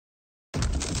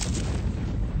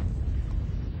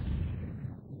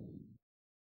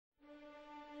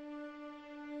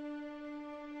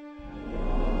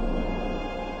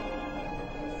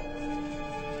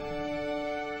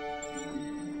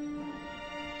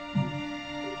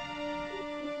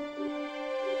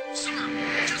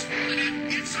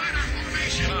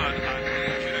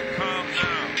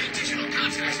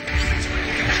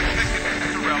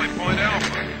Point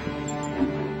Alpha.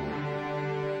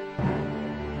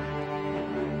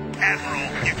 Admiral,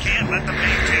 you can't let them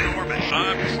maintain orbit.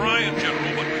 I'm trying,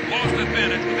 General, but we've lost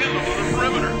advantage within the lunar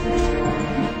perimeter.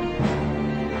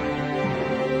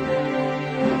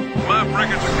 My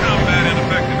frigates are combat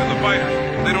ineffective in the fighters.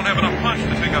 They don't have enough punch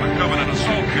to take out a Covenant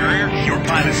assault carrier. Your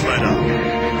pilots let up.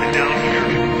 And down here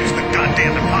is the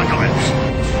goddamn apocalypse.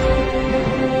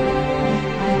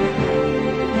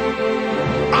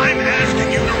 I'm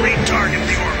asking you to retarget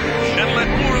the orbit. And let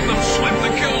more of them slip the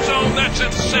kill zone? That's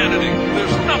insanity.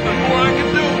 There's nothing more I can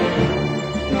do.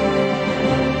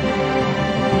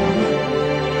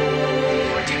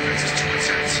 14 versus 2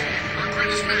 inserts. Our grid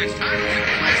is maxed. I don't think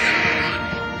we last everyone.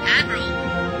 Admiral,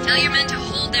 tell your men to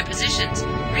hold their positions.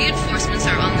 Reinforcements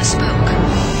are on the spoke.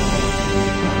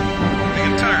 The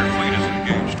entire fleet is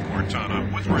engaged, Cortana.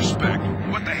 With respect,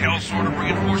 what the hell sort of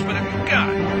reinforcements